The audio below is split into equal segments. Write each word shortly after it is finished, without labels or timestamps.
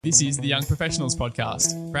This is the Young Professionals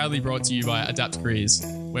Podcast, proudly brought to you by Adapt Careers,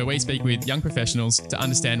 where we speak with young professionals to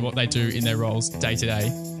understand what they do in their roles day to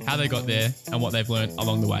day, how they got there, and what they've learnt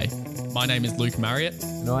along the way. My name is Luke Marriott.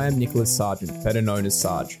 And I am Nicholas Sargent, better known as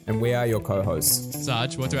Sarge, and we are your co-hosts.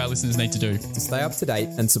 Sarge, what do our listeners need to do? To stay up to date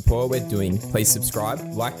and support what we're doing, please subscribe,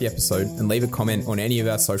 like the episode, and leave a comment on any of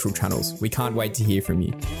our social channels. We can't wait to hear from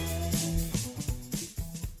you.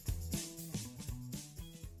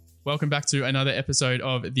 Welcome back to another episode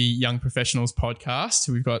of the Young Professionals Podcast.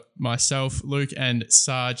 We've got myself, Luke, and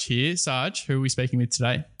Sarge here. Sarge, who are we speaking with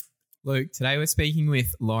today? Luke, today we're speaking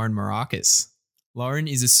with Lauren Merakis. Lauren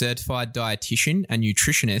is a certified dietitian and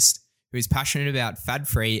nutritionist who is passionate about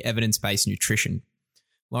fad-free, evidence-based nutrition.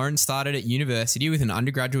 Lauren started at university with an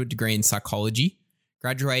undergraduate degree in psychology,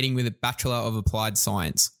 graduating with a Bachelor of Applied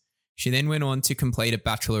Science. She then went on to complete a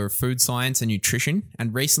Bachelor of Food Science and Nutrition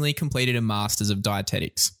and recently completed a Masters of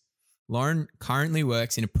Dietetics. Lauren currently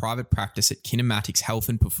works in a private practice at Kinematics Health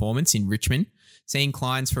and Performance in Richmond, seeing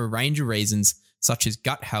clients for a range of reasons such as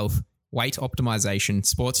gut health, weight optimization,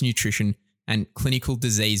 sports nutrition, and clinical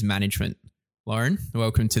disease management. Lauren,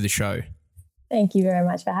 welcome to the show. Thank you very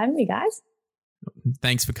much for having me, guys.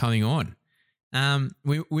 Thanks for coming on.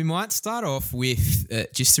 We might start off with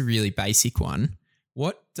just a really basic one.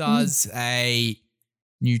 What does a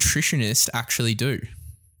nutritionist actually do?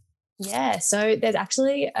 Yeah, so there's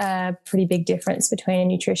actually a pretty big difference between a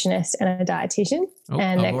nutritionist and a dietitian.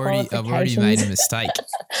 And I've already made a mistake.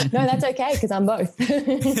 No, that's okay because I'm both. So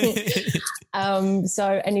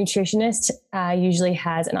a nutritionist usually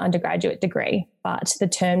has an undergraduate degree, but the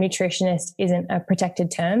term nutritionist isn't a protected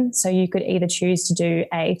term. So you could either choose to do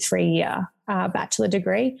a 3-year bachelor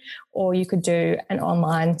degree, or you could do an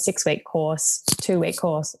online 6-week course, 2-week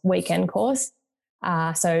course, weekend course.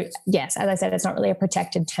 So yes, as I said, it's not really a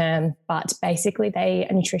protected term, but basically a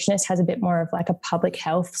nutritionist has a bit more of like a public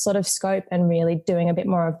health sort of scope and really doing a bit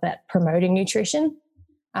more of that promoting nutrition.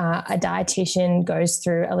 A dietitian goes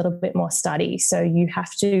through a little bit more study. So you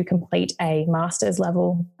have to complete a master's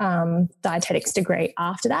level dietetics degree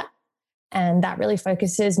after that. And that really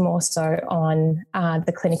focuses more so on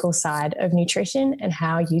the clinical side of nutrition and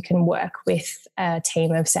how you can work with a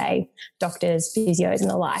team of, say, doctors, physios and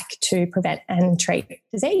the like to prevent and treat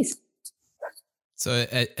disease. So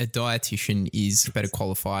a dietitian is better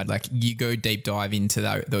qualified. Like you go deep dive into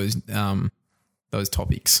those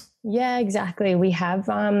topics. Yeah, exactly. We have,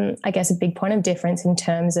 I guess, a big point of difference in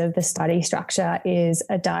terms of the study structure is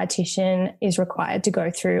a dietitian is required to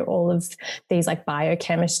go through all of these like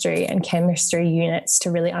biochemistry and chemistry units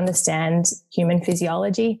to really understand human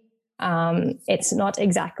physiology. It's not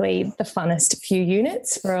exactly the funnest few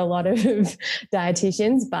units for a lot of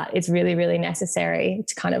dietitians, but it's really, really necessary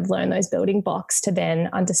to kind of learn those building blocks to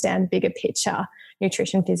then understand bigger picture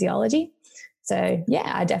nutrition physiology. So yeah,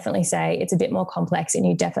 I definitely say it's a bit more complex and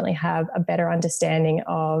you definitely have a better understanding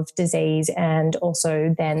of disease and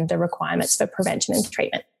also then the requirements for prevention and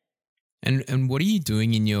treatment. And what are you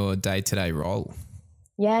doing in your day-to-day role?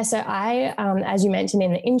 Yeah, so I, as you mentioned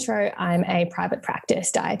in the intro, I'm a private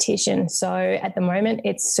practice dietitian. So at the moment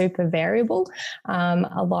it's super variable.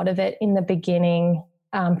 A lot of it in the beginning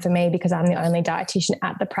for me, because I'm the only dietitian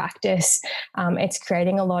at the practice, it's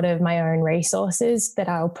creating a lot of my own resources that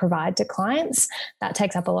I'll provide to clients. That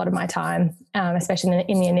takes up a lot of my time, especially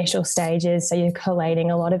in the initial stages. So you're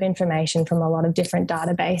collating a lot of information from a lot of different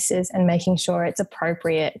databases and making sure it's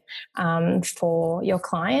appropriate for your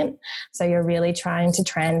client. So you're really trying to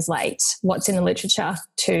translate what's in the literature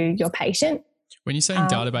to your patient. When you're saying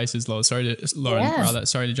databases, Lauren,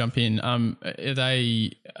 sorry to jump in. Are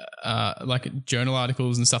they like journal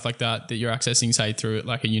articles and stuff like that you're accessing, say, through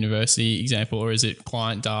like a university example, or is it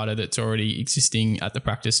client data that's already existing at the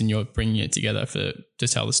practice and you're bringing it together to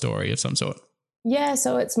tell the story of some sort? Yeah,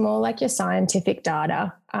 so it's more like your scientific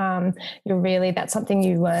data. That's something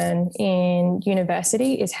you learn in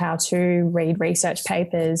university is how to read research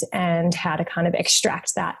papers and how to kind of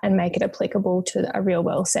extract that and make it applicable to a real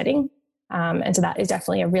world setting. And so that is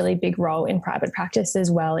definitely a really big role in private practice as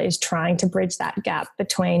well, is trying to bridge that gap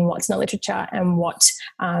between what's in the literature and what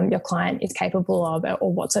your client is capable of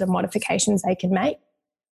or what sort of modifications they can make.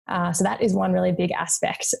 So that is one really big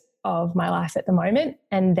aspect of my life at the moment.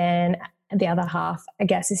 And then the other half, I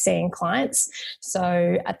guess, is seeing clients.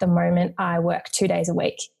 So at the moment, I work 2 days a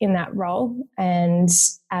week in that role. And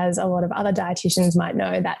as a lot of other dietitians might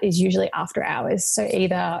know, that is usually after hours. So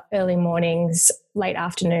either early mornings, late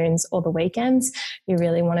afternoons, or the weekends. You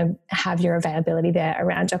really want to have your availability there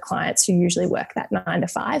around your clients who usually work that 9 to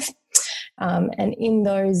 5. And in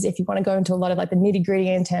those, if you want to go into a lot of like the nitty gritty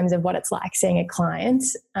in terms of what it's like seeing a client,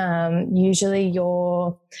 usually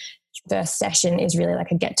you're first session is really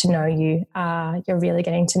like a get to know you. You're really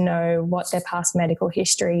getting to know what their past medical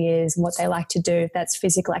history is, what they like to do, if that's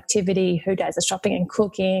physical activity, who does the shopping and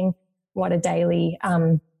cooking, what a daily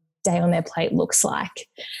day on their plate looks like.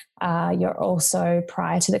 You're also,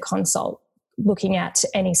 prior to the consult, looking at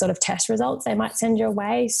any sort of test results they might send your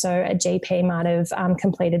way. So a GP might have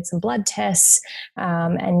completed some blood tests,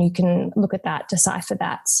 and you can look at that, decipher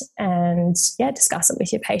that, and discuss it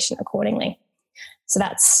with your patient accordingly. So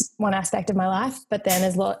that's one aspect of my life. But then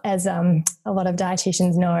as a lot of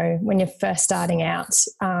dietitians know, when you're first starting out,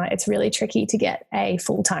 it's really tricky to get a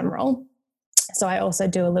full-time role. So I also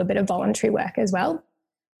do a little bit of voluntary work as well.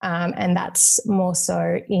 And that's more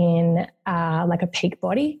so in like a peak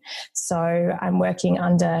body. So I'm working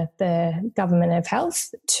under the Government of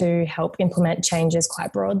Health to help implement changes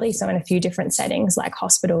quite broadly. So in a few different settings like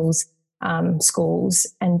hospitals, schools,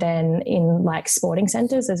 and then in like sporting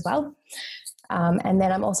centres as well. And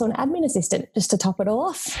then I'm also an admin assistant, just to top it all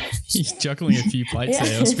off. You're juggling a few plates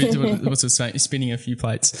there. What's it saying? Spinning a few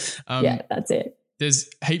plates. Yeah, that's it. There's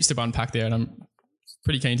heaps to unpack there, and I'm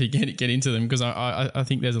pretty keen to get into them because I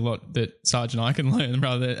think there's a lot that Sarge and I can learn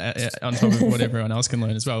rather on top of what everyone else can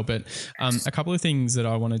learn as well. But a couple of things that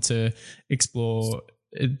I wanted to explore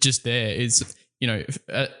just there is, you know,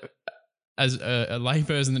 as a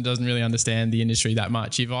layperson that doesn't really understand the industry that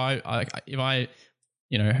much, if I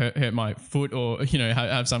you know, hurt my foot or, you know,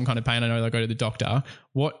 have some kind of pain, I know I'll go to the doctor.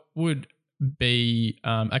 What would be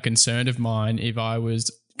a concern of mine if I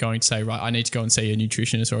was going to say, right, I need to go and see a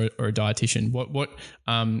nutritionist or a dietitian? What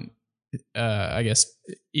I guess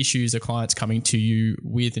issues are clients coming to you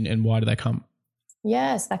with, and why do they come?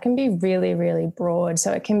 Yes, that can be really, really broad.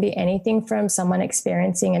 So it can be anything from someone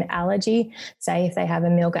experiencing an allergy, say if they have a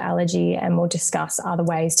milk allergy, and we'll discuss other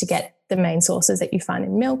ways to get the main sources that you find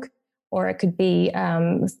in milk. Or it could be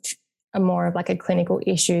a more of like a clinical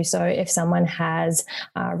issue. So if someone has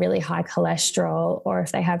really high cholesterol, or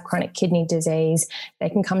if they have chronic kidney disease, they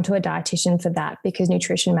can come to a dietitian for that, because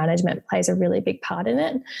nutrition management plays a really big part in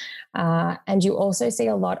it. And you also see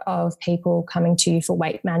a lot of people coming to you for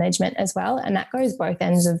weight management as well. And that goes both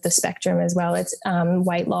ends of the spectrum as well. It's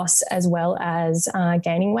weight loss as well as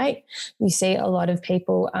gaining weight. You see a lot of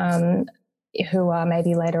people who are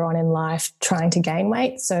maybe later on in life trying to gain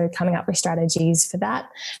weight. So coming up with strategies for that,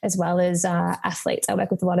 as well as athletes. I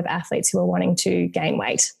work with a lot of athletes who are wanting to gain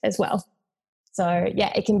weight as well. So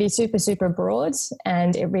yeah, it can be super, super broad,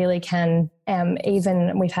 and it really can.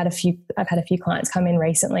 Even I've had a few clients come in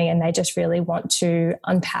recently, and they just really want to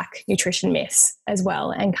unpack nutrition myths as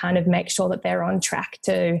well, and kind of make sure that they're on track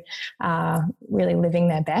to really living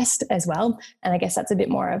their best as well. And I guess that's a bit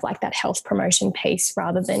more of like that health promotion piece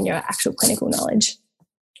rather than your actual clinical knowledge.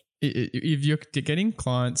 If you're getting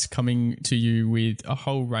clients coming to you with a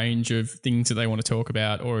whole range of things that they want to talk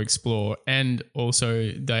about or explore, and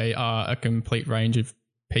also they are a complete range of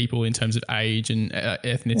people in terms of age and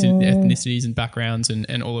ethnicities and backgrounds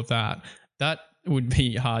and all of that, that would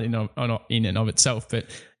be hard in and of itself. But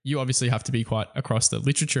you obviously have to be quite across the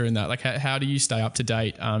literature in that. Like, how do you stay up to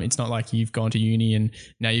date? It's not like you've gone to uni and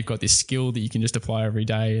now you've got this skill that you can just apply every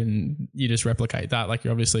day and you just replicate that. Like,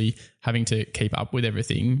 you're obviously having to keep up with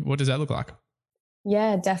everything. What does that look like?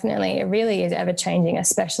 Yeah, definitely. It really is ever changing,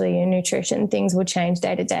 especially in nutrition. Things will change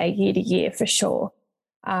day to day, year to year for sure.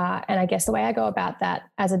 And I guess the way I go about that,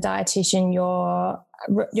 as a dietitian,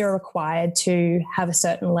 you're required to have a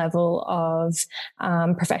certain level of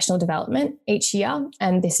professional development each year.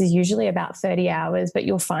 And this is usually about 30 hours, but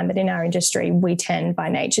you'll find that in our industry, we tend by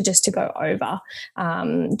nature just to go over,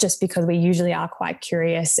 just because we usually are quite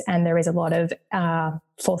curious and there is a lot of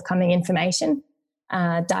forthcoming information.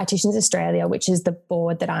 Dietitians Australia, which is the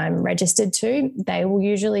board that I'm registered to, they will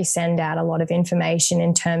usually send out a lot of information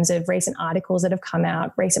in terms of recent articles that have come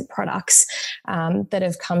out, recent products that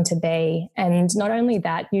have come to be. And not only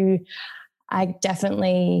that, I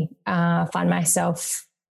definitely find myself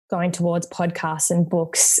going towards podcasts and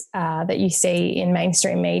books that you see in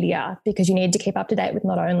mainstream media, because you need to keep up to date with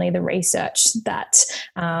not only the research that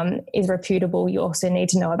is reputable, you also need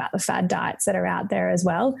to know about the fad diets that are out there as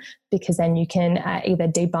well, because then you can either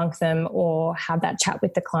debunk them or have that chat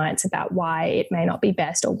with the clients about why it may not be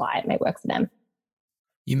best or why it may work for them.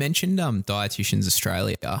 You mentioned Dietitians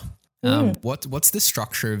Australia. What's the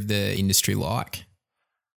structure of the industry like?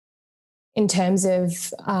 In terms of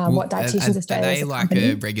what Dietitians Australia are they like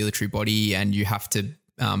a regulatory body and you have to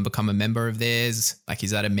become a member of theirs? Like,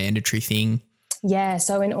 is that a mandatory thing? Yeah.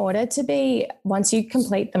 So in order to be, once you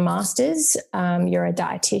complete the masters, you're a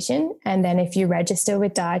dietitian. And then if you register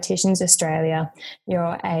with Dietitians Australia,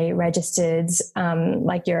 you're a registered,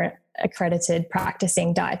 you're an accredited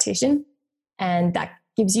practicing dietitian. And that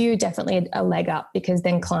gives you definitely a leg up, because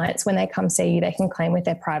then clients, when they come see you, they can claim with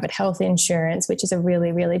their private health insurance, which is a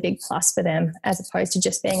really, really big plus for them, as opposed to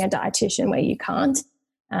just being a dietitian where you can't.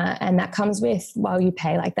 And that comes with, while you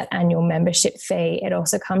pay like that annual membership fee, it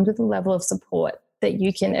also comes with a level of support that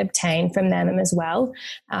you can obtain from them as well.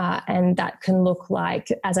 And that can look like,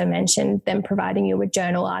 as I mentioned, them providing you with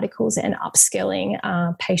journal articles and upskilling,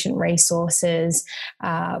 patient resources.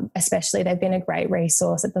 Especially, they've been a great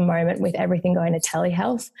resource at the moment with everything going to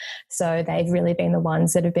telehealth. So they've really been the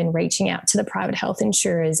ones that have been reaching out to the private health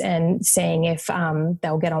insurers and seeing if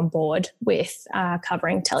they'll get on board with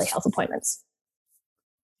covering telehealth appointments.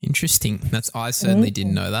 Interesting. I certainly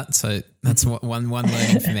didn't know that. So that's one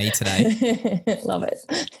learning for me today. Love it.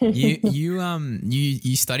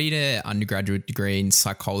 You studied an undergraduate degree in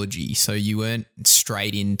psychology, so you weren't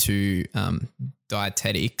straight into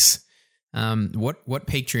dietetics. What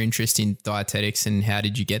piqued your interest in dietetics, and how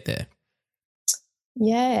did you get there?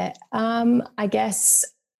 Yeah, I guess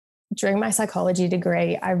during my psychology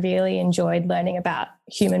degree, I really enjoyed learning about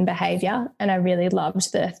human behavior, and I really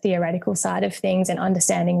loved the theoretical side of things and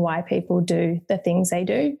understanding why people do the things they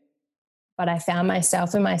do. But I found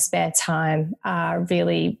myself in my spare time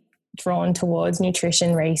really drawn towards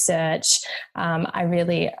nutrition research. I'm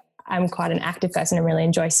quite an active person and really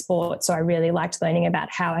enjoy sport. So I really liked learning about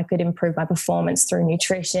how I could improve my performance through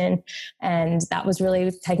nutrition. And that was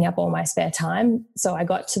really taking up all my spare time. So I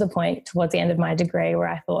got to the point towards the end of my degree where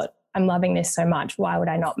I thought, I'm loving this so much, why would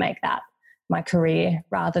I not make that my career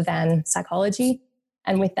rather than psychology?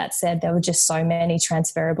 And with that said, there were just so many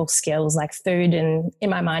transferable skills, like food, and in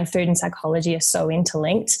my mind, food and psychology are so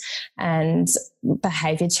interlinked, and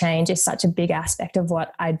behavior change is such a big aspect of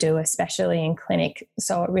what I do, especially in clinic.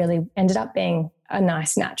 So it really ended up being a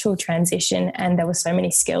nice natural transition, and there were so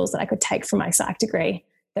many skills that I could take from my psych degree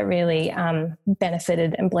that really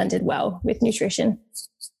benefited and blended well with nutrition.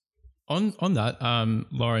 On that,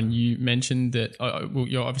 Lauren, you mentioned that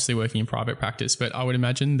you're obviously working in private practice, but I would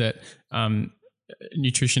imagine that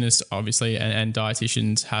nutritionists obviously and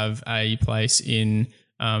dietitians have a place in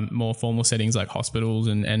more formal settings like hospitals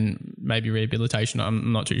and maybe rehabilitation.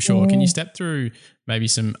 I'm not too sure. Can you step through maybe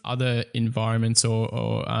some other environments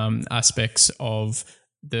or aspects of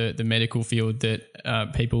the medical field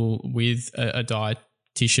that people with a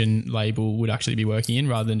dietitian label would actually be working in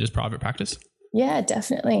rather than just private practice? Yeah,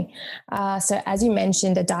 definitely. So as you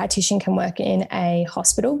mentioned, a dietitian can work in a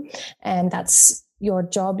hospital, and that's your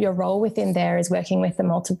job. Your role within there is working with the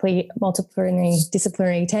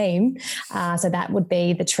multidisciplinary team. So that would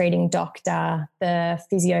be the treating doctor, the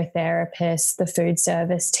physiotherapist, the food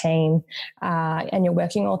service team, and you're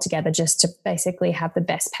working all together just to basically have the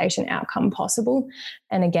best patient outcome possible.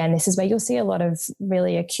 And again, this is where you'll see a lot of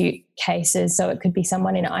really acute cases. So it could be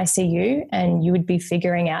someone in ICU, and you would be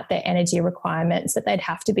figuring out their energy requirements, that they'd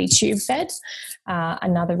have to be tube fed.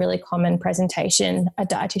 Another really common presentation a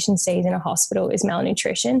dietitian sees in a hospital is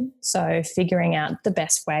malnutrition. So figuring out the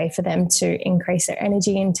best way for them to increase their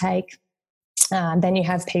energy intake. Then you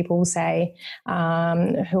have people, say, who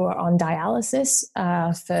are on dialysis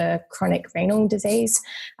for chronic renal disease,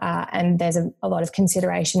 and there's a lot of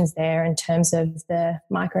considerations there in terms of the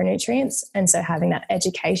micronutrients, and so having that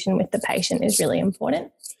education with the patient is really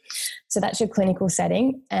important. So that's your clinical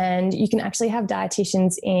setting, and you can actually have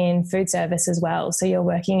dietitians in food service as well. So you're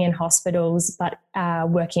working in hospitals, but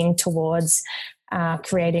working towards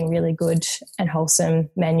creating really good and wholesome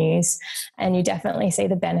menus. And you definitely see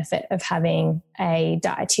the benefit of having a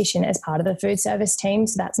dietitian as part of the food service team.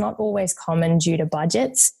 So that's not always common due to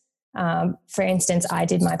budgets. For instance, I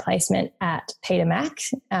did my placement at Peter Mac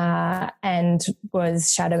and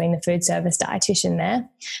was shadowing the food service dietitian there.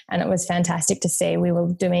 And it was fantastic to see. We were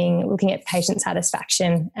looking at patient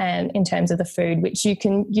satisfaction and in terms of the food, which you'd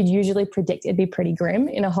usually predict it'd be pretty grim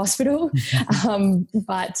in a hospital.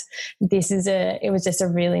 But it was just a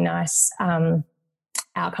really nice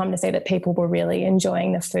outcome to see that people were really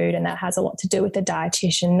enjoying the food, and that has a lot to do with the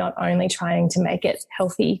dietitian not only trying to make it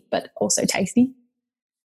healthy but also tasty.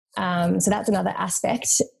 So that's another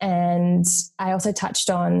aspect. And I also touched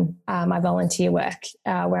on my volunteer work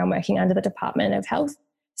where I'm working under the Department of Health.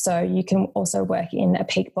 So you can also work in a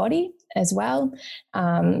peak body as well.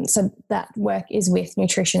 So that work is with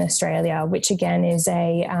Nutrition Australia, which again is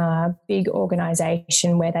a big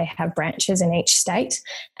organisation where they have branches in each state,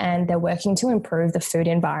 and they're working to improve the food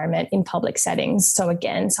environment in public settings. So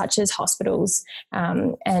again, such as hospitals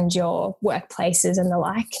and your workplaces and the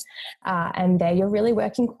like. And there you're really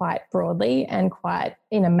working quite broadly and quite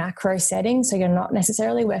in a macro setting. So you're not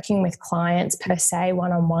necessarily working with clients per se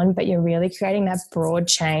one-on-one, but you're really creating that broad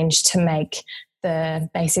change to make the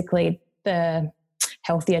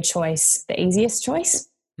healthier choice the easiest choice.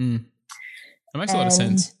 That makes a lot of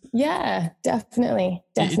sense. Yeah, definitely.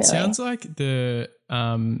 It sounds like and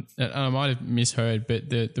I might have misheard, but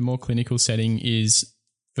the more clinical setting is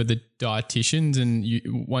for the dietitians, and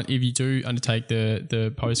if you do undertake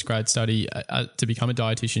the postgrad study to become a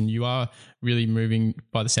dietitian, you are really moving,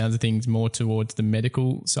 by the sounds of things, more towards the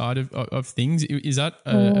medical side of things. Is that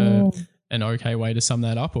an okay way to sum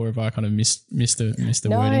that up, or have I kind of missed the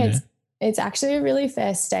wording there? It's actually a really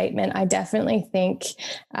fair statement. I definitely think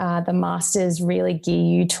the masters really gear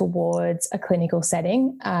you towards a clinical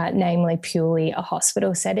setting, namely purely a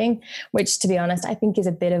hospital setting, which, to be honest, I think is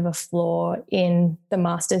a bit of a flaw in the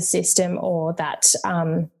master's system, or that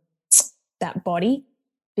body,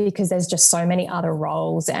 because there's just so many other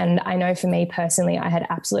roles. And I know for me personally, I had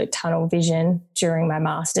absolute tunnel vision during my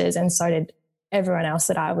masters, and so did everyone else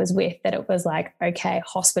that I was with, that it was like, okay,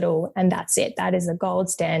 hospital, and that's it. That is the gold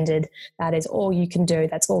standard. That is all you can do.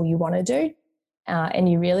 That's all you want to do. And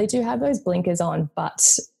you really do have those blinkers on,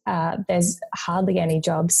 but there's hardly any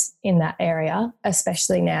jobs in that area,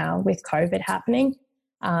 especially now with COVID happening.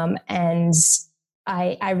 And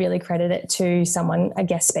I really credit it to someone, a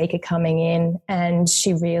guest speaker coming in, and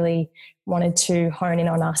she really wanted to hone in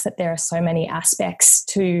on us that there are so many aspects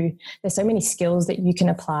there's so many skills that you can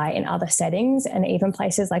apply in other settings, and even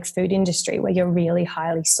places like food industry where you're really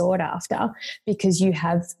highly sought after, because you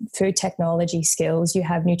have food technology skills, you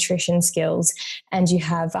have nutrition skills, and you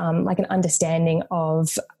have like an understanding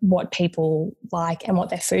of what people like and what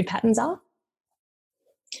their food patterns are.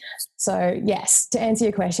 So yes, to answer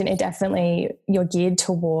your question, you're geared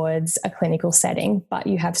towards a clinical setting, but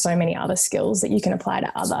you have so many other skills that you can apply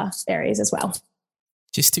to other areas as well.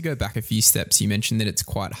 Just to go back a few steps, you mentioned that it's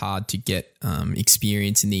quite hard to get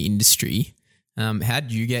experience in the industry. How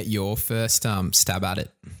did you get your first stab at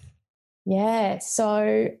it? Yeah,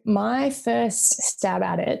 so my first stab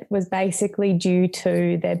at it was basically due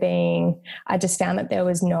to I just found that there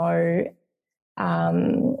was no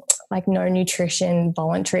nutrition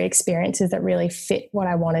voluntary experiences that really fit what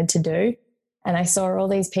I wanted to do. And I saw all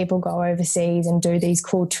these people go overseas and do these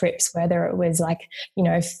cool trips, whether it was like,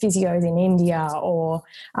 physios in India or,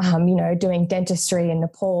 doing dentistry in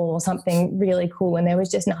Nepal or something really cool. And there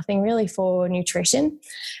was just nothing really for nutrition.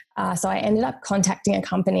 So I ended up contacting a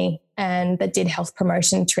company that did health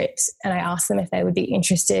promotion trips. And I asked them if they would be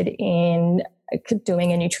interested in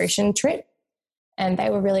doing a nutrition trip. And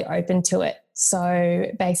they were really open to it. So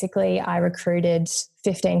basically I recruited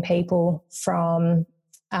 15 people from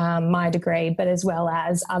my degree, but as well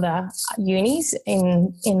as other unis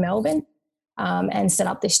in Melbourne, and set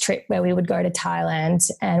up this trip where we would go to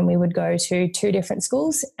Thailand, and we would go to 2 different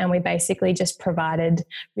schools, and we basically just provided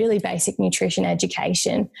really basic nutrition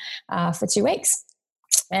education for 2 weeks.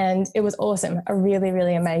 And it was awesome, a really,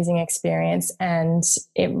 really amazing experience. And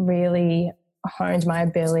it really honed my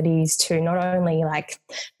abilities to not only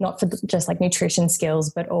not for just nutrition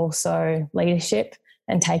skills, but also leadership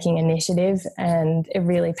and taking initiative. And it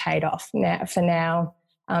really paid off. Now,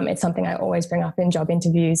 it's something I always bring up in job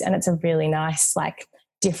interviews, and it's a really nice,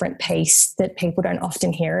 different piece that people don't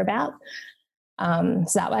often hear about. So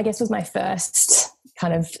that, I guess, was my first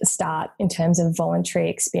kind of start in terms of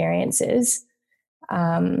voluntary experiences.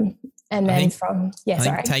 And then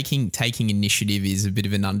taking initiative is a bit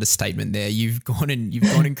of an understatement there. You've gone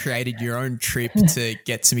and created your own trip to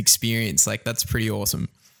get some experience. That's pretty awesome.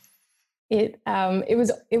 It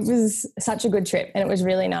was such a good trip, and it was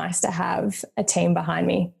really nice to have a team behind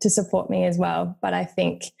me to support me as well. But I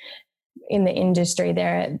think in the industry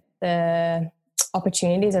the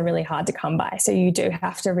opportunities are really hard to come by. So you do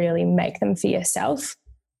have to really make them for yourself.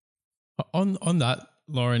 On that,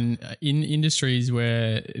 Lauren, in industries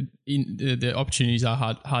where the opportunities are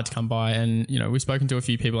hard to come by, and we've spoken to a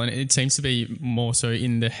few people, and it seems to be more so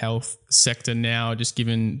in the health sector now, just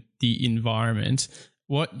given the environment.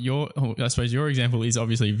 I suppose your example is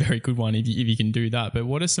obviously a very good one if you can do that, but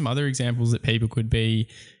what are some other examples that people could be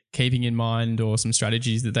keeping in mind, or some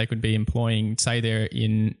strategies that they could be employing, say they're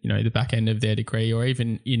in the back end of their degree, or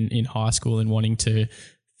even in high school, and wanting to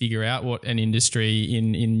figure out what an industry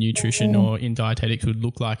in nutrition or in dietetics would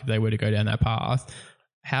look like if they were to go down that path?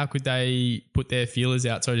 How could they put their feelers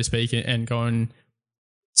out, so to speak, and go and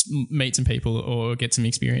meet some people or get some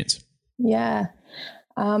experience? Yeah.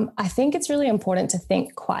 I think it's really important to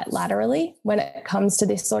think quite laterally when it comes to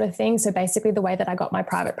this sort of thing. So basically the way that I got my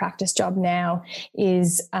private practice job now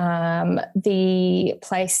is the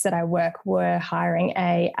place that I work were hiring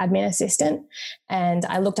a admin assistant, and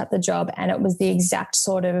I looked at the job and it was the exact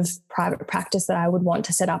sort of private practice that I would want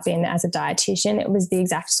to set up in as a dietitian. It was the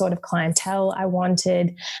exact sort of clientele I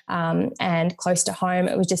wanted, and close to home.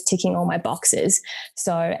 It was just ticking all my boxes.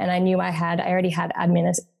 So, and I knew I already had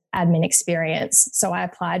admin experience. So I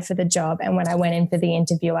applied for the job. And when I went in for the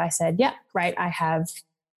interview, I said, yeah, great. I have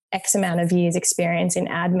X amount of years experience in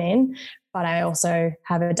admin, but I also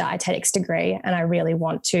have a dietetics degree and I really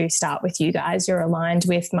want to start with you guys. You're aligned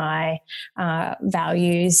with my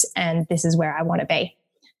values and this is where I want to be.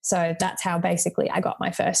 So that's how basically I got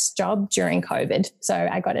my first job during COVID. So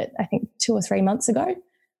I got it, I think 2 or 3 months ago.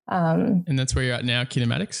 And that's where you're at now,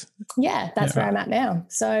 Kinematics? Yeah, that's where I'm at now.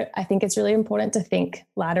 So I think it's really important to think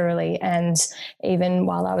laterally. And even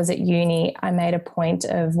while I was at uni, I made a point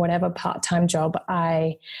of whatever part-time job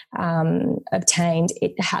I obtained,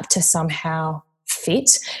 it had to somehow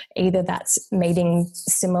fit. Either that's meeting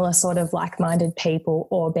similar sort of like-minded people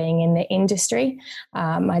or being in the industry.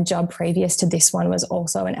 My job previous to this one was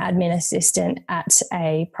also an admin assistant at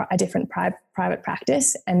a different private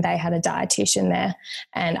practice, and they had a dietitian there.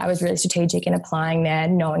 And I was really strategic in applying there,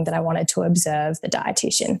 knowing that I wanted to observe the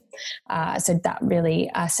dietitian. So that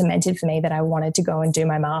really cemented for me that I wanted to go and do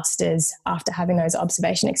my master's after having those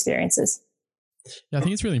observation experiences. Yeah, I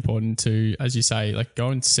think it's really important to, as you say, like go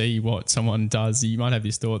and see what someone does. You might have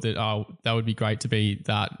this thought that, oh, that would be great to be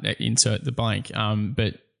that, insert the blank.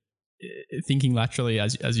 But thinking laterally,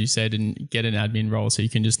 as you said, and get an admin role so you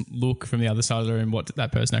can just look from the other side of the room what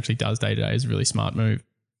that person actually does day to day is a really smart move.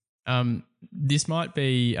 This might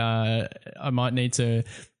be, I might need to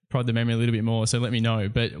prod the memory a little bit more, so let me know.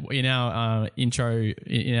 But in our intro,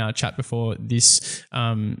 in our chat before this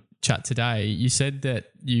chat today, you said that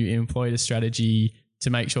you employed a strategy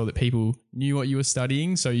to make sure that people knew what you were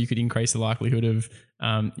studying so you could increase the likelihood of,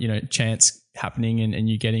 chance happening and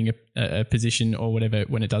you getting a position or whatever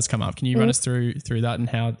when it does come up. Can you run us through that and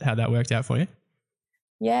how that worked out for you?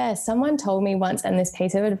 Yeah, someone told me once, and this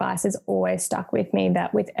piece of advice has always stuck with me,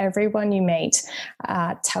 that with everyone you meet,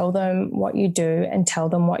 tell them what you do and tell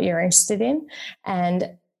them what you're interested in.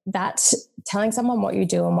 And that telling someone what you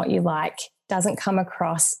do and what you like doesn't come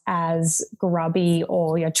across as grubby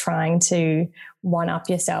or you're trying to one-up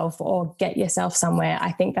yourself or get yourself somewhere.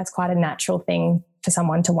 I think that's quite a natural thing for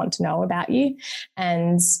someone to want to know about you.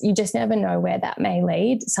 And you just never know where that may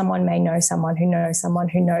lead. Someone may know someone who knows someone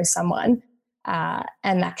who knows someone.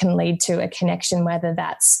 And that can lead to a connection, whether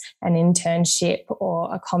that's an internship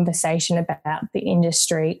or a conversation about the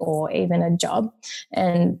industry or even a job.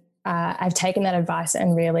 And I've taken that advice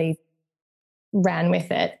and really ran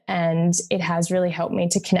with it, and it has really helped me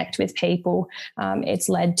to connect with people. It's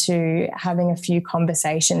led to having a few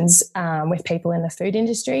conversations with people in the food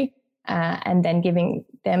industry, and then giving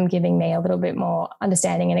me a little bit more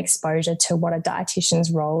understanding and exposure to what a dietitian's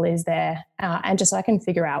role is there, and just so I can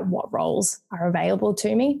figure out what roles are available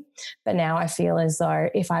to me. But now I feel as though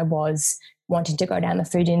if I was wanting to go down the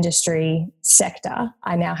food industry sector,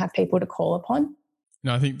 I now have people to call upon.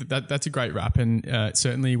 No, I think that's a great wrap. And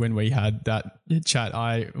certainly when we had that chat,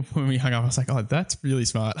 when we hung up, I was like, oh, that's really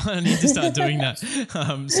smart. I need to start doing that.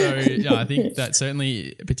 So yeah, I think that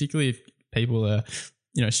certainly, particularly if people are,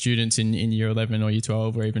 students in year 11 or year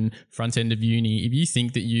 12 or even front end of uni, if you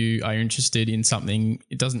think that you are interested in something,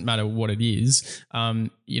 it doesn't matter what it is, even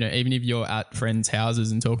if you're at friends'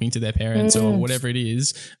 houses and talking to their parents or whatever it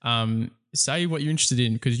is, say what you're interested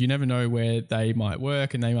in, because you never know where they might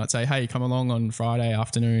work, and they might say, hey, come along on Friday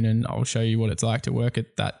afternoon and I'll show you what it's like to work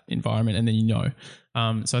at that environment. And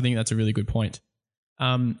then, so I think that's a really good point.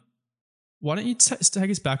 Why don't you take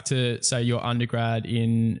us back to, say, your undergrad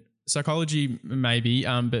in psychology maybe,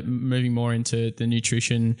 but moving more into the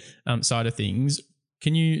nutrition side of things.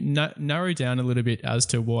 Can you narrow down a little bit as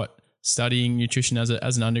to what studying nutrition as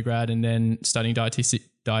an undergrad and then studying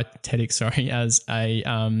dietetics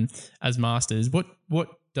as masters, what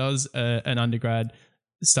does an undergrad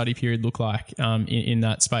study period look like in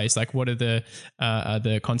that space? Like, what are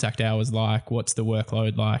the contact hours like? What's the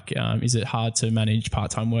workload like? Is it hard to manage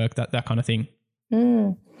part-time work, that kind of thing?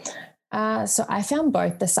 So I found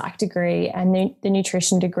both the psych degree and the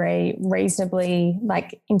nutrition degree reasonably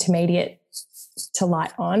intermediate to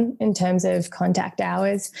light on in terms of contact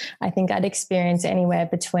hours. I think I'd experience anywhere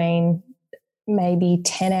between maybe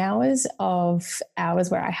 10 hours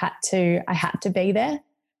where I had to be there.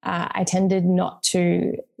 I tended not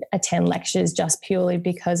to attend lectures just purely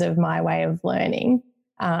because of my way of learning.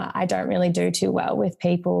 I don't really do too well with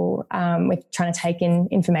people with trying to take in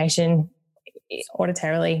information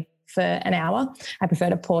auditorily for an hour. I prefer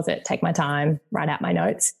to pause it, take my time, write out my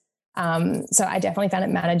notes. So I definitely found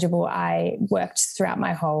it manageable. I worked throughout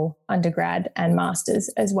my whole undergrad and master's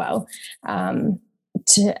as well. I'd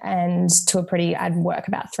work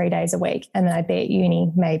about 3 days a week, and then I'd be at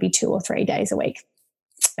uni maybe 2 or 3 days a week.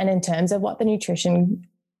 And in terms of what the nutrition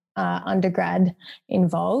undergrad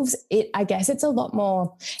involves, I guess it's a lot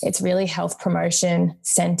more, it's really health promotion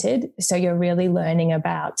centered. So you're really learning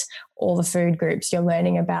about all the food groups, you're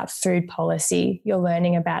learning about food policy, you're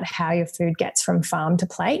learning about how your food gets from farm to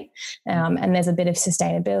plate. And there's a bit of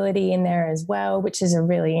sustainability in there as well, which is a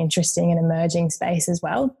really interesting and emerging space as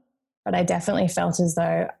well. But I definitely felt as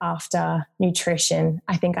though after nutrition,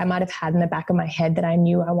 I think I might have had in the back of my head that I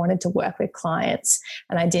knew I wanted to work with clients,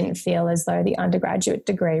 and I didn't feel as though the undergraduate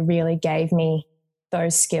degree really gave me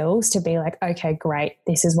those skills to be like, okay, great,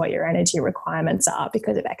 this is what your energy requirements are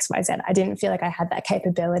because of X, Y, Z. I didn't feel like I had that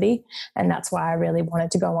capability, and that's why I really wanted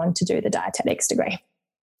to go on to do the dietetics degree.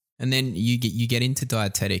 And then you get into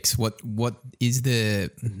dietetics. What is the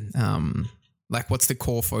what's the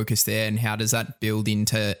core focus there, and how does that build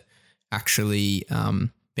into actually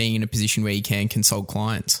being in a position where you can consult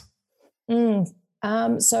clients?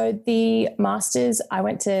 So the master's, I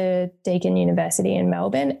went to Deakin University in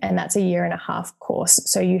Melbourne, and that's a 1.5-year course.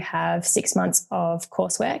 So you have 6 months of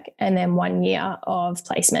coursework and then 1 year of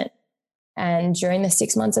placement. And during the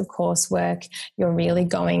 6 months of coursework, you're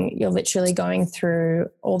literally going through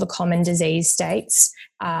all the common disease states,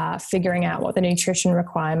 figuring out what the nutrition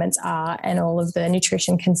requirements are and all of the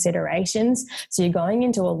nutrition considerations. So you're going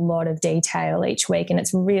into a lot of detail each week, and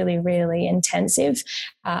it's really, really intensive.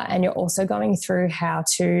 And you're also going through how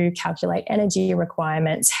to calculate energy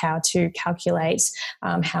requirements, how to calculate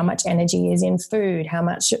how much energy is in food, how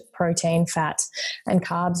much protein, fat, and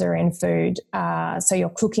carbs are in food. So you're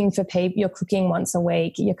cooking for people, you're cooking once a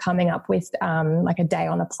week, you're coming up with like a day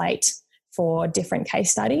on a plate for different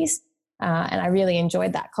case studies. And I really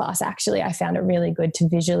enjoyed that class. Actually, I found it really good to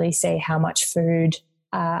visually see how much food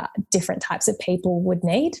different types of people would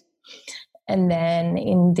need. And then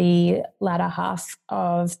in the latter half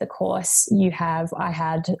of the course, I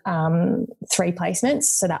had 3 placements.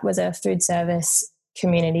 So that was a food service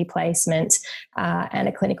community placement and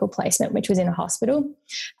a clinical placement, which was in a hospital.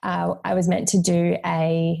 I was meant to do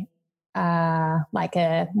a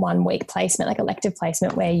 1 week placement, like elective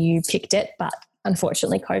placement where you picked it, but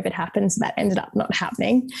unfortunately COVID happened, so that ended up not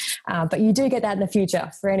happening. But you do get that in the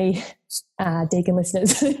future for any Deakin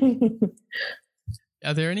listeners.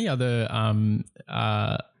 Are there any other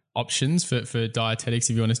options for dietetics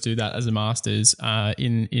if you want to do that as a master's?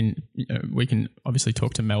 We can obviously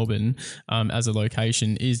talk to Melbourne as a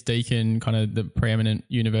location. Is Deakin kind of the preeminent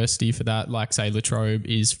university for that, like say La Trobe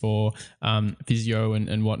is for physio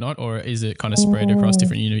and whatnot, or is it kind of spread across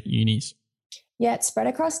different unis? Yeah, it's spread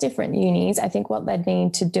across different unis. I think what led me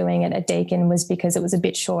to doing it at Deakin was because it was a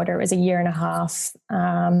bit shorter. It was a 1.5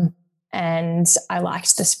 years. And I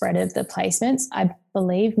liked the spread of the placements. I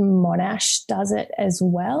believe Monash does it as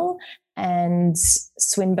well. And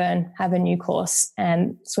Swinburne have a new course.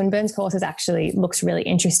 And Swinburne's course looks really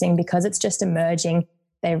interesting because it's just emerging.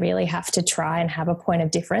 They really have to try and have a point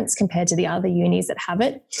of difference compared to the other unis that have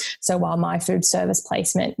it. So while my food service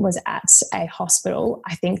placement was at a hospital,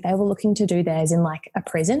 I think they were looking to do theirs in like a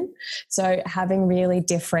prison. So having really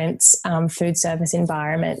different food service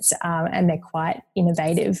environments, and they're quite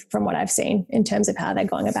innovative from what I've seen in terms of how they're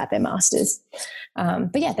going about their masters.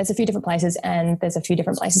 But yeah, there's a few different places, and there's a few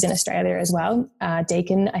different places in Australia as well.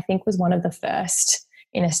 Deakin, I think, was one of the first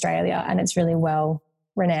in Australia, and it's really well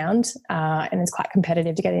renowned, and it's quite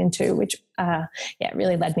competitive to get into, which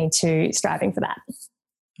really led me to striving for that.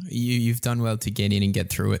 You've done well to get in and get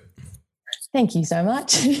through it. Thank you so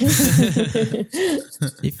much.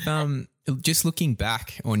 If just looking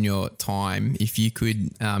back on your time, if you could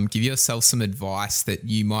give yourself some advice that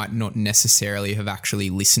you might not necessarily have actually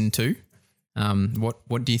listened to,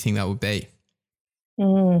 what do you think that would be?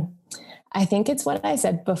 I think it's what I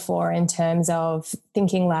said before in terms of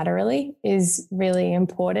thinking laterally is really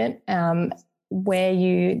important.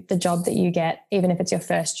 The job that you get, even if it's your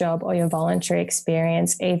first job or your voluntary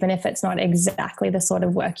experience, even if it's not exactly the sort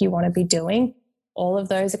of work you want to be doing, all of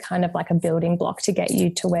those are kind of like a building block to get you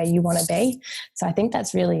to where you want to be. So I think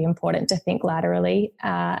that's really important to think laterally,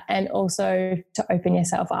 and also to open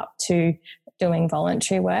yourself up to doing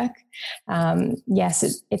voluntary work. Yes,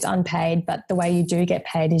 it's unpaid, but the way you do get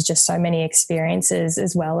paid is just so many experiences,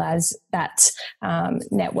 as well as that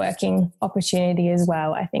networking opportunity as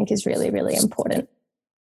well, I think is really, really important.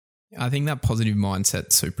 I think that positive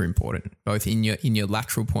mindset's super important, both in your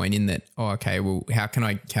lateral point in that, oh, okay, well, how can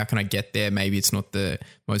I get there? Maybe it's not the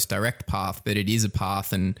most direct path, but it is a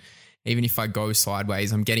path. And even if I go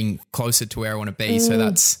sideways, I'm getting closer to where I want to be. So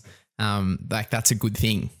that's that's a good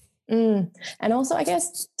thing. And also, I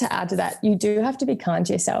guess to add to that, you do have to be kind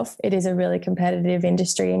to yourself. It is a really competitive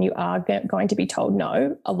industry and you are going to be told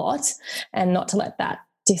no a lot, and not to let that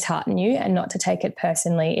dishearten you and not to take it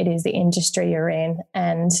personally. It is the industry you're in.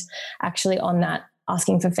 And actually on that,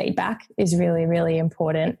 asking for feedback is really, really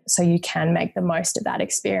important so you can make the most of that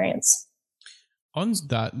experience. On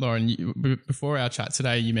that, Lauren, before our chat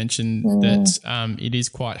today, you mentioned that it is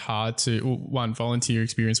quite hard to, one, volunteer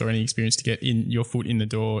experience or any experience to get in your foot in the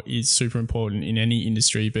door is super important in any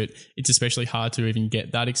industry, but it's especially hard to even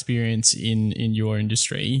get that experience in your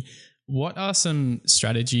industry. What are some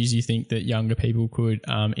strategies you think that younger people could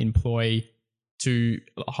employ to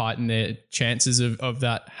heighten their chances of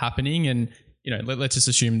that happening? And let's just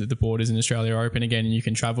assume that the borders in Australia are open again and you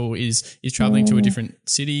can travel. Is traveling to a different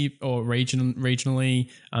city or regionally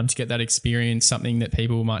to get that experience something that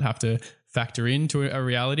people might have to factor into a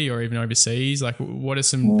reality, or even overseas? Like, what are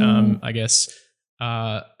some,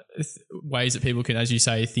 ways that people can, as you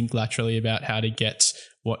say, think laterally about how to get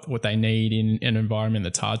what they need in an environment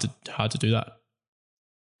that's hard to do that?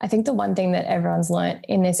 I think the one thing that everyone's learnt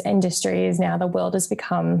in this industry is now the world has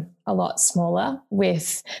become a lot smaller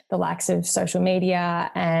with the likes of social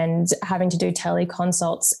media and having to do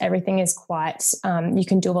teleconsults. Everything is quite, you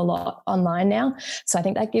can do a lot online now. So I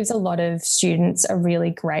think that gives a lot of students a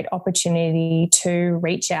really great opportunity to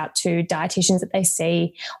reach out to dietitians that they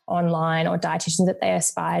see online or dietitians that they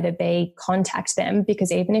aspire to be, contact them,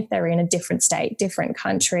 because even if they're in a different state, different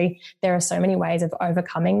country, there are so many ways of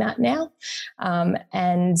overcoming that now.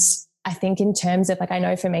 And I think in terms of, like, I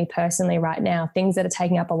know for me personally right now, things that are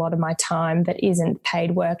taking up a lot of my time that isn't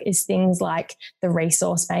paid work is things like the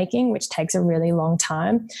resource making, which takes a really long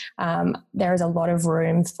time. There is a lot of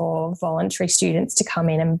room for voluntary students to come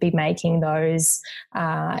in and be making those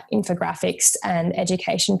infographics and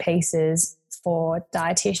education pieces for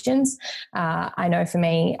dietitians. I know for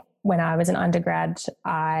me, when I was an undergrad,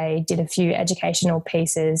 I did a few educational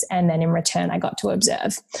pieces and then in return I got to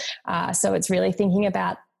observe. So it's really thinking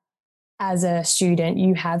about, as a student,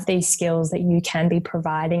 you have these skills that you can be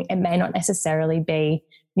providing. It may not necessarily be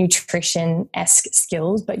nutrition-esque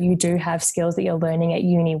skills, but you do have skills that you're learning at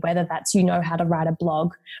uni, whether that's, how to write a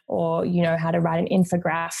blog or how to write an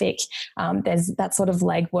infographic. There's that sort of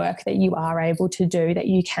legwork that you are able to do that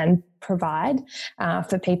you can provide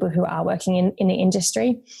for people who are working in the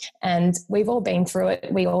industry. And we've all been through it.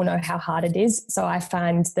 We all know how hard it is. So I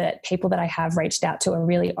find that people that I have reached out to are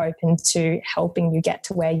really open to helping you get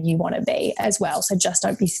to where you want to be as well. So just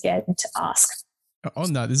don't be scared to ask.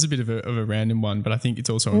 On that, this is a bit of a random one, but I think it's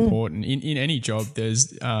also important. In any job,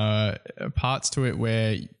 there's parts to it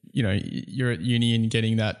where, you're at uni and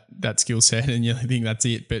getting that skill set and you think that's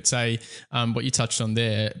it. But say what you touched on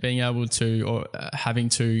there, being able to or having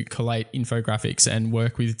to collate infographics and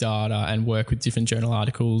work with data and work with different journal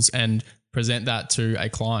articles and present that to a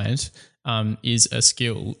client is a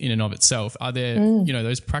skill in and of itself. Are there,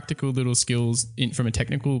 those practical little skills from a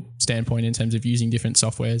technical standpoint in terms of using different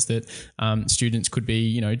softwares that students could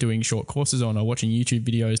be, doing short courses on or watching YouTube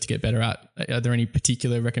videos to get better at? Are there any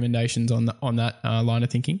particular recommendations on that line of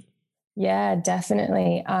thinking? Yeah,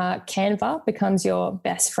 definitely. Canva becomes your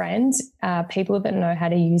best friend. People that know how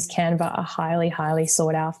to use Canva are highly, highly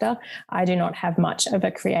sought after. I do not have much of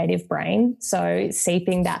a creative brain, so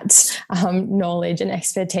seeping that knowledge and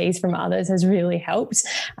expertise from others has really helped.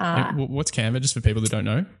 What's Canva, just for people that don't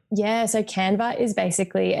know? Yeah, so Canva is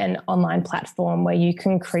basically an online platform where you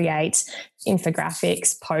can create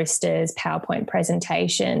infographics, posters, PowerPoint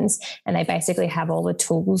presentations, and they basically have all the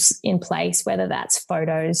tools in place, whether that's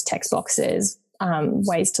photos, text boxes,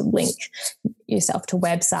 ways to link yourself to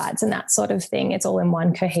websites and that sort of thing. It's all in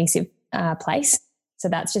one cohesive place. So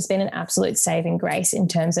that's just been an absolute saving grace in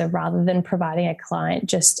terms of, rather than providing a client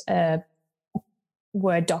just a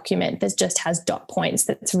Word document that just has dot points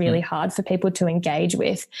that's really hard for people to engage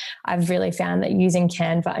with, I've really found that using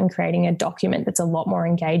Canva and creating a document that's a lot more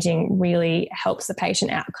engaging really helps the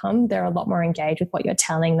patient outcome. They're a lot more engaged with what you're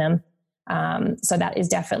telling them. So that is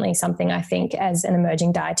definitely something I think as an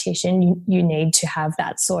emerging dietitian, you need to have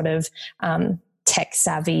that sort of tech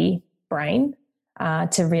savvy brain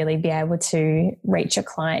to really be able to reach a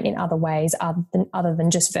client in other ways other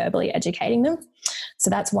than just verbally educating them. So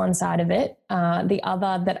that's one side of it. The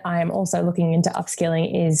other that I am also looking into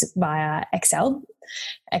upskilling is via Excel.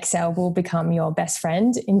 Excel will become your best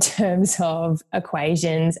friend in terms of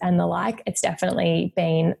equations and the like. It's definitely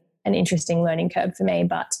been an interesting learning curve for me,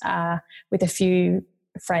 but with a few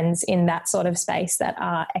friends in that sort of space that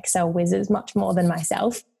are Excel whizzes much more than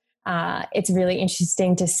myself, it's really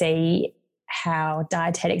interesting to see how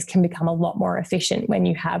dietetics can become a lot more efficient when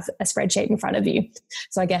you have a spreadsheet in front of you.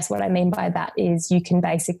 So I guess what I mean by that is you can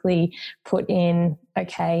basically put in,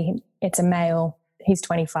 okay, it's a male, he's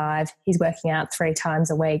 25, he's working out 3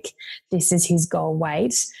 times a week, this is his goal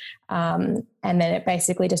weight. And then it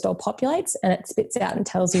basically just all populates and it spits out and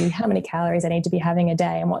tells you how many calories I need to be having a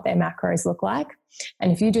day and what their macros look like.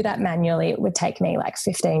 And if you do that manually, it would take me like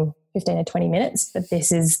 15 to 20 minutes. But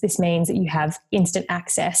this means that you have instant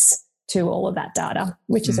access to all of that data,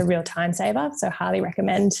 which is a real time saver. So highly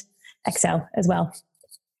recommend Excel as well.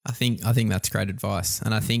 I think that's great advice.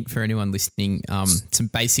 And I think for anyone listening, some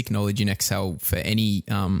basic knowledge in Excel for any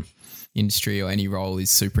industry or any role is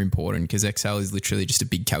super important, because Excel is literally just a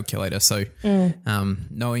big calculator. So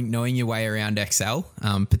knowing your way around Excel,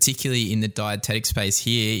 particularly in the dietetic space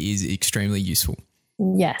here, is extremely useful.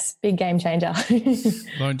 Yes, big game changer.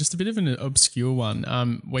 Lauren, just a bit of an obscure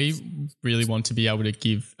one. We really want to be able to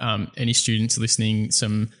give any students listening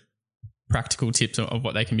some practical tips of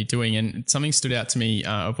what they can be doing. And something stood out to me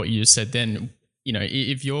of what you just said then. You know,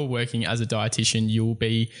 if you're working as a dietitian, you'll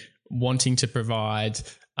be wanting to provide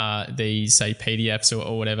these, say, PDFs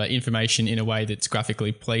or whatever information in a way that's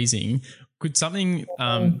graphically pleasing. Could something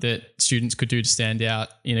that students could do to stand out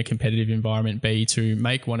in a competitive environment be to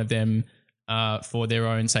make one of them for their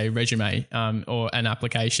own, say, resume or an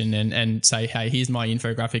application and say, hey, here's my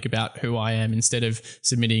infographic about who I am, instead of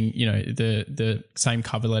submitting, you know, the same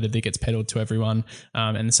cover letter that gets peddled to everyone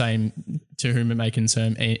and the same to whom it may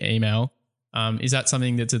concern email. Is that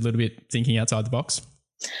something that's a little bit thinking outside the box?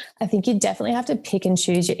 I think you definitely have to pick and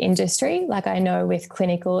choose your industry. Like I know with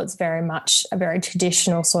clinical, it's very much a very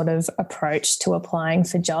traditional sort of approach to applying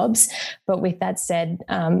for jobs. But with that said,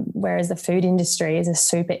 whereas the food industry is a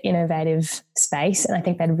super innovative space, and I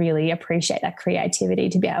think they'd really appreciate that creativity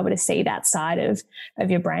to be able to see that side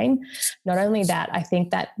of your brain. Not only that, I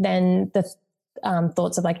think that then the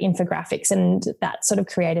thoughts of like infographics and that sort of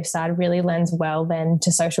creative side really lends well then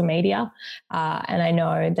to social media. And I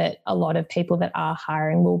know that a lot of people that are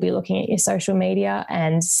hiring will be looking at your social media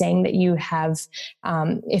and seeing that you have,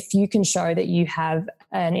 if you can show that you have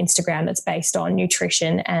an Instagram that's based on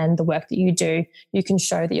nutrition and the work that you do, you can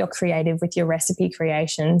show that you're creative with your recipe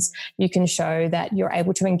creations. You can show that you're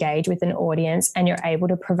able to engage with an audience and you're able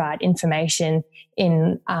to provide information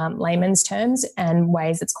in layman's terms and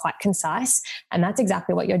ways that's quite concise. And that's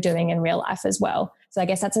exactly what you're doing in real life as well. So I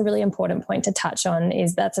guess that's a really important point to touch on,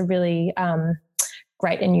 is that's a really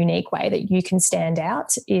great and unique way that you can stand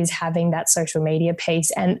out, is having that social media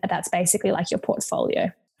piece. And that's basically like your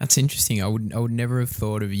portfolio. That's interesting. I would never have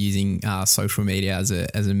thought of using social media as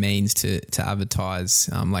a means to advertise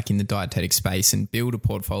like in the dietetic space and build a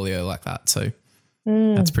portfolio like that. So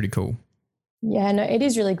that's pretty cool. Yeah, no, it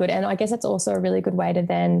is really good. And I guess it's also a really good way to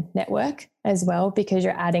then network as well, because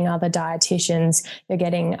you're adding other dietitians, you're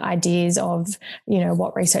getting ideas of, you know,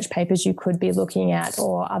 what research papers you could be looking at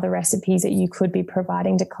or other recipes that you could be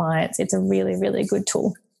providing to clients. It's a really, really good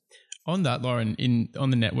tool. On that, Lauren,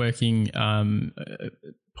 on the networking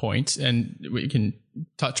point, and we can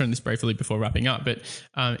touch on this briefly before wrapping up, but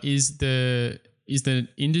is the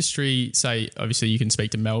industry, say, obviously you can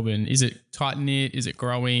speak to Melbourne, is it tight-knit? Is it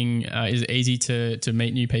growing? Is it easy to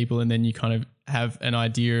meet new people and then you kind of have an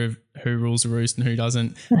idea of who rules the roost and who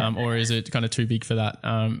doesn't? Or is it kind of too big for that?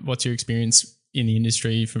 What's your experience in the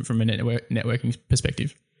industry from a networking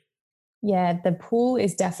perspective? Yeah, the pool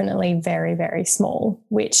is definitely very, very small,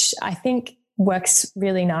 which I think works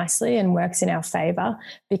really nicely and works in our favor,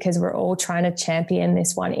 because we're all trying to champion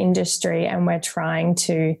this one industry and we're trying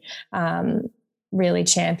to really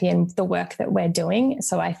champion the work that we're doing.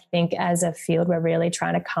 So I think as a field, we're really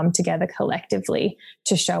trying to come together collectively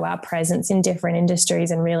to show our presence in different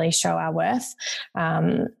industries and really show our worth.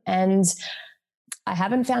 And I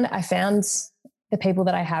haven't found it. I found the people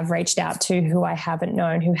that I have reached out to who I haven't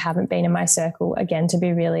known, who haven't been in my circle, again, to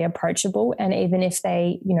be really approachable. And even if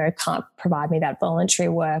they, you know, can't provide me that voluntary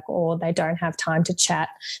work or they don't have time to chat,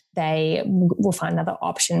 they will find another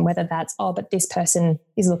option, whether that's, oh, but this person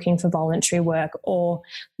is looking for voluntary work, or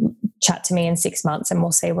chat to me in 6 months and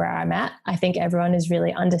we'll see where I'm at. I think everyone is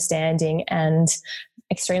really understanding and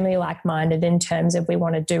extremely like-minded in terms of we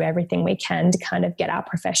want to do everything we can to kind of get our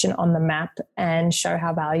profession on the map and show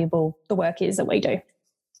how valuable the work is that we do.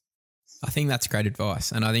 I think that's great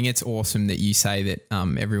advice. And I think it's awesome that you say that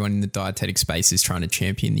everyone in the dietetic space is trying to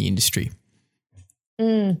champion the industry.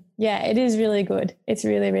 Yeah, it is really good. It's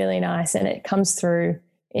really, really nice. And it comes through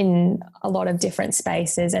in a lot of different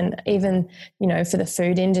spaces. And even, you know, for the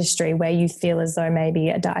food industry where you feel as though maybe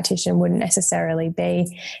a dietitian wouldn't necessarily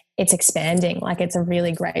be, it's expanding. Like, it's a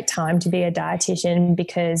really great time to be a dietitian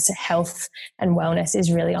because health and wellness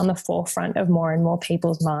is really on the forefront of more and more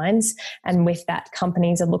people's minds. And with that,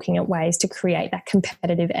 companies are looking at ways to create that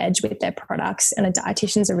competitive edge with their products. And a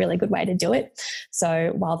dietitian's a really good way to do it.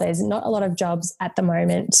 So while there's not a lot of jobs at the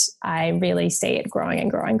moment, I really see it growing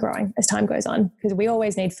and growing and growing as time goes on, because we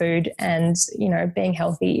always need food, and, you know, being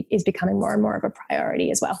healthy is becoming more and more of a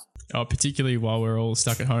priority as well. Oh, particularly while we're all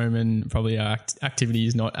stuck at home and probably our activity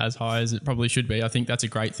is not as high as it probably should be. I think that's a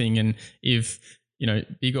great thing. And if, you know,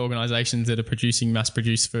 big organizations that are producing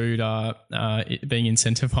mass-produced food are being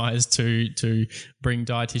incentivized to bring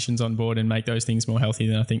dietitians on board and make those things more healthy,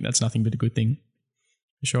 then I think that's nothing but a good thing,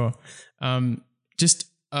 for sure. Just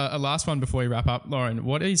a last one before we wrap up, Lauren.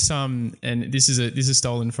 What is and this is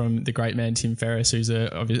stolen from the great man Tim Ferriss, who's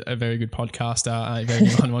a very good podcaster. If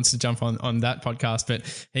anyone wants to jump on that podcast,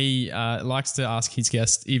 but he likes to ask his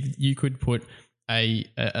guests if you could put a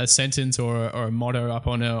sentence or a motto up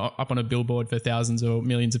on a billboard for thousands or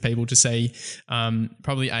millions of people to say,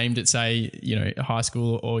 probably aimed at, say, you know, high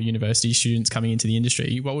school or university students coming into the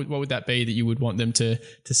industry. What would that be that you would want them to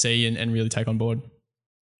see and really take on board?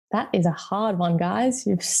 That is a hard one, guys.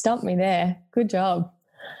 You've stumped me there. Good job.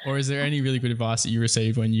 Or is there any really good advice that you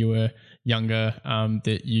received when you were younger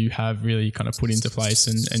that you have really kind of put into place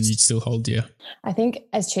and you still hold dear? I think,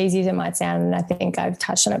 as cheesy as it might sound, and I think I've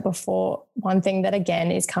touched on it before, one thing that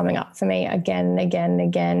again is coming up for me again and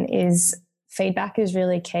again is feedback is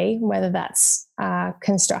really key, whether that's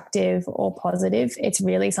constructive or positive. It's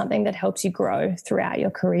really something that helps you grow throughout your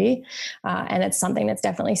career. And it's something that's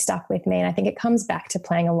definitely stuck with me. And I think it comes back to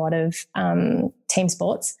playing a lot of team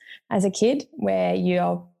sports as a kid, where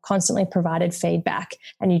you're constantly provided feedback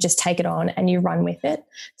and you just take it on and you run with it.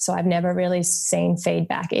 So I've never really seen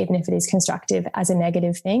feedback, even if it is constructive, as a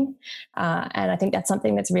negative thing. And I think that's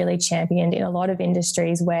something that's really championed in a lot of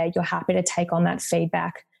industries, where you're happy to take on that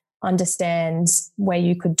feedback, understand where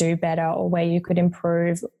you could do better or where you could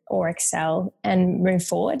improve or excel and move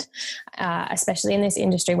forward. Especially in this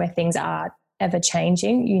industry where things are ever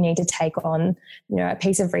changing, you need to take on, you know, a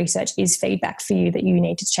piece of research is feedback for you that you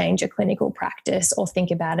need to change your clinical practice or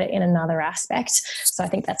think about it in another aspect. So I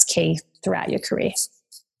think that's key throughout your career.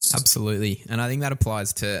 Absolutely. And I think that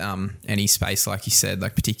applies to any space, like you said,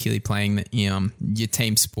 like particularly playing your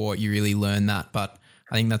team sport, you really learn that. But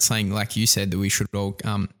I think that's something, like you said, that we should all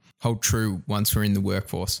hold true once we're in the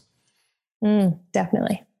workforce.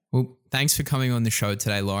 Definitely. Well, thanks for coming on the show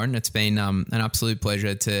today, Lauren. It's been an absolute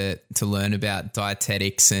pleasure to learn about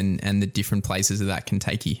dietetics and the different places that can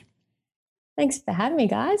take you. Thanks for having me,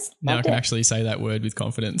 guys. Now I can actually say that word with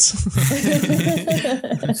confidence.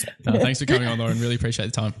 Thanks for coming on, Lauren. Really appreciate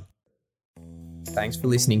the time. Thanks for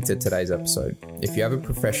listening to today's episode. If you have a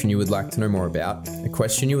profession you would like to know more about, a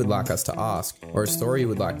question you would like us to ask, or a story you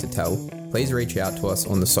would like to tell, please reach out to us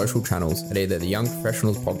on the social channels at either the Young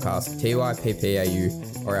Professionals Podcast,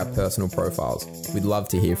 TYPPAU, or our personal profiles. We'd love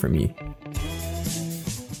to hear from you.